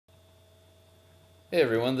Hey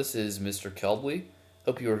everyone, this is Mr. Kelbley.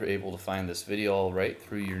 Hope you were able to find this video all right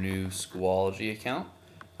through your new Schoology account.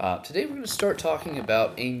 Today we're going to start talking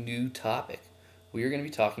about a new topic. We are going to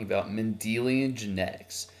be talking about Mendelian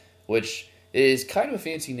genetics, which is kind of a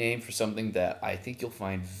fancy name for something that I think you'll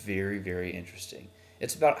find very, very interesting.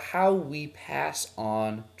 It's about how we pass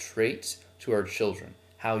on traits to our children,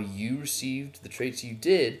 how you received the traits you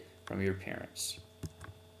did from your parents.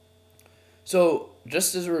 So,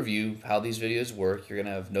 just as a review of how these videos work, you're going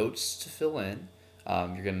to have notes to fill in.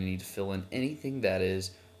 You're going to need to fill in anything that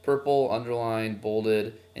is purple, underlined,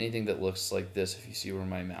 bolded, anything that looks like this if you see where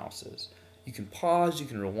my mouse is. You can pause, you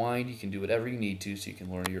can rewind, you can do whatever you need to so you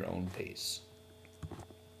can learn at your own pace.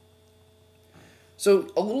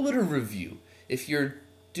 So, a little bit of review. If you're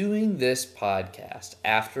doing this podcast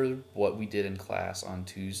after what we did in class on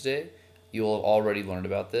Tuesday, you'll have already learned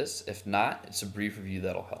about this. If not, it's a brief review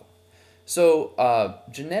that'll help. So,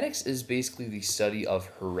 genetics is basically the study of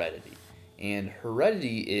heredity. And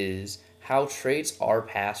heredity is how traits are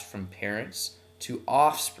passed from parents to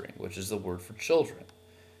offspring, which is the word for children.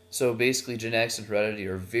 So, basically, genetics and heredity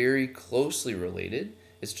are very closely related.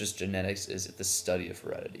 It's just genetics is the study of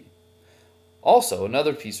heredity. Also,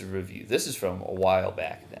 another piece of review. This is from a while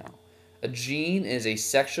back now. A gene is a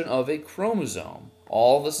section of a chromosome.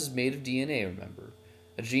 All this is made of DNA, remember.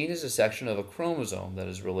 A gene is a section of a chromosome that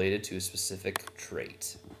is related to a specific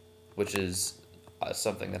trait, which is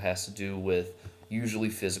something that has to do with usually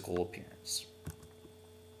physical appearance.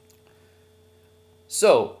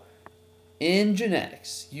 So, in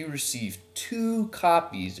genetics, you receive 2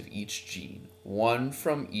 copies of each gene, one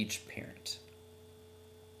from each parent.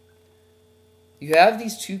 You have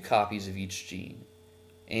these 2 copies of each gene,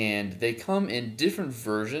 and they come in different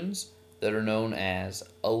versions that are known as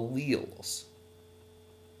alleles.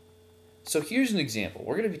 So here's an example.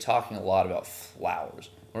 We're going to be talking a lot about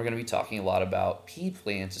flowers. We're going to be talking a lot about pea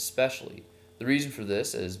plants especially. The reason for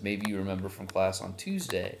this, as maybe you remember from class on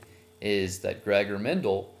Tuesday, is that Gregor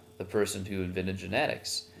Mendel, the person who invented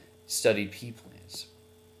genetics, studied pea plants.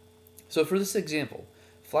 So for this example,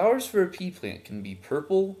 flowers for a pea plant can be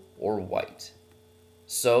purple or white.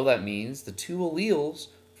 So that means the 2 alleles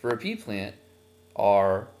for a pea plant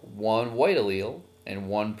are one white allele and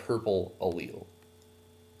one purple allele.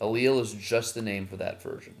 Allele is just the name for that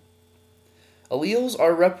version. Alleles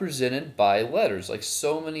are represented by letters, like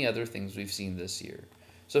so many other things we've seen this year.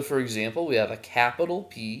 So for example, we have a capital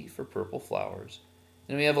P for purple flowers,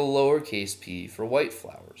 and we have a lowercase p for white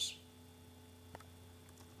flowers.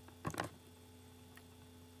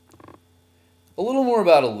 A little more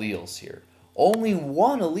about alleles here. Only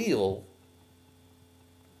one allele,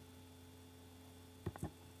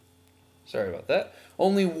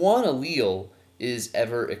 only one allele is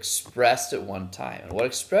ever expressed at one time. And what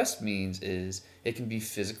expressed means is it can be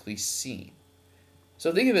physically seen.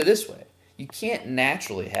 So think of it this way. You can't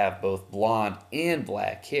naturally have both blonde and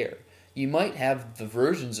black hair. You might have the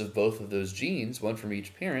versions of both of those genes, one from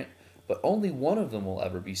each parent, but only one of them will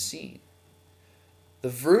ever be seen. The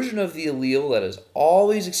version of the allele that is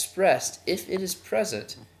always expressed, if it is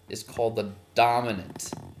present, is called the dominant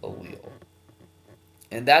allele.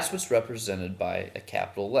 And that's what's represented by a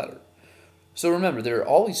capital letter. So remember, there are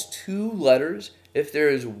always 2 letters. If there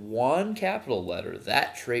is one capital letter,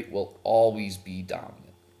 that trait will always be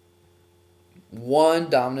dominant. One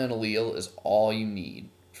dominant allele is all you need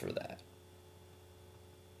for that.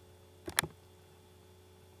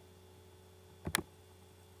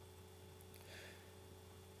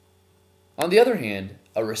 On the other hand,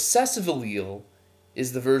 a recessive allele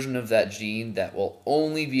is the version of that gene that will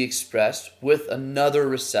only be expressed with another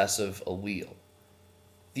recessive allele.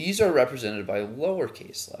 These are represented by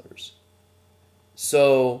lowercase letters.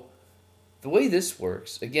 So the way this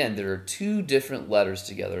works, again, there are 2 different letters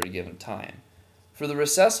together at a given time. For the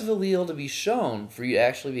recessive allele to be shown, for you to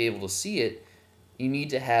actually be able to see it, you need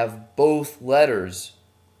to have both letters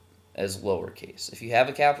as lowercase. If you have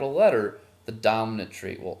a capital letter, the dominant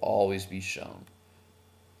trait will always be shown.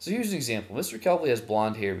 So here's an example. Mr. Kelbley has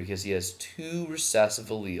blonde hair because he has 2 recessive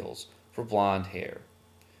alleles for blonde hair.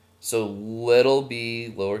 So little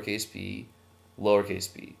b, lowercase p,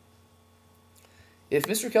 lowercase b. If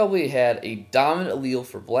Mr. Kelbley had a dominant allele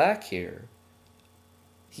for black hair,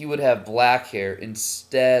 he would have black hair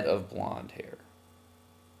instead of blonde hair.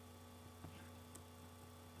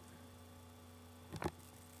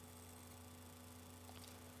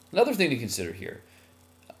 Another thing to consider here,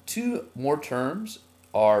 2 more terms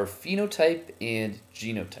are phenotype and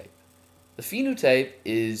genotype. The phenotype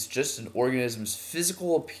is just an organism's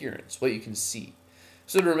physical appearance, what you can see.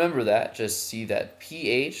 So to remember that, just see that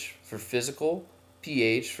pH for physical,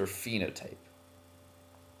 pH for phenotype.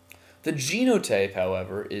 The genotype,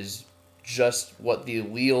 however, is just what the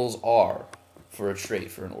alleles are for a trait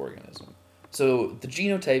for an organism. So the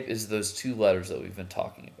genotype is those two letters that we've been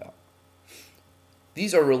talking about.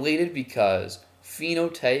 These are related because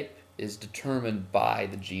phenotype is determined by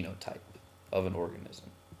the genotype of an organism.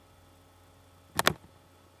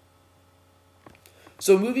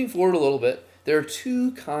 So moving forward a little bit, there are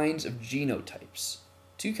two kinds of genotypes.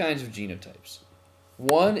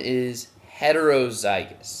 One is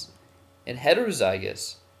heterozygous. And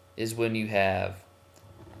heterozygous is when you have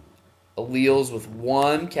alleles with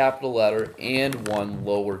one capital letter and one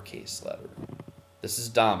lowercase letter. This is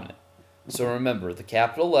dominant. So remember, the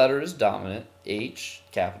capital letter is dominant, H,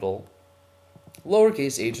 capital,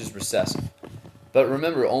 lowercase h is recessive. But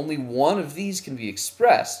remember, only one of these can be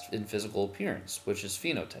expressed in physical appearance, which is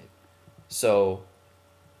phenotype. So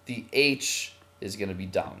the H is going to be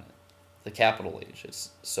dominant. The capital H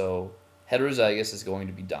is. So heterozygous is going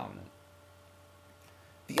to be dominant.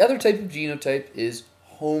 The other type of genotype is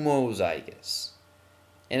homozygous.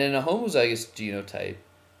 And in a homozygous genotype,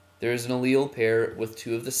 there is an allele pair with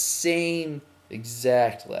two of the same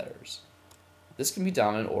exact letters. This can be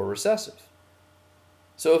dominant or recessive.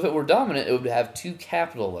 So if it were dominant, it would have two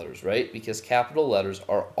capital letters, right? Because capital letters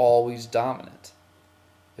are always dominant.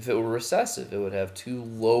 If it were recessive, it would have two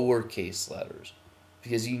lowercase letters,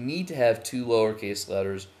 because you need to have two lowercase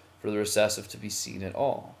letters for the recessive to be seen at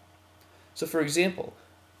all. So for example,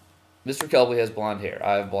 Mr. Kelby has blonde hair.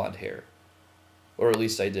 I have blonde hair. Or at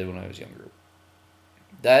least I did when I was younger.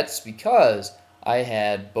 That's because I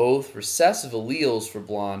had both recessive alleles for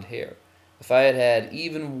blonde hair. If I had had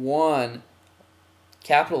even one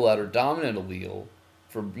capital letter dominant allele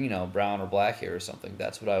for, brown or black hair or something,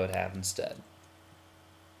 that's what I would have instead.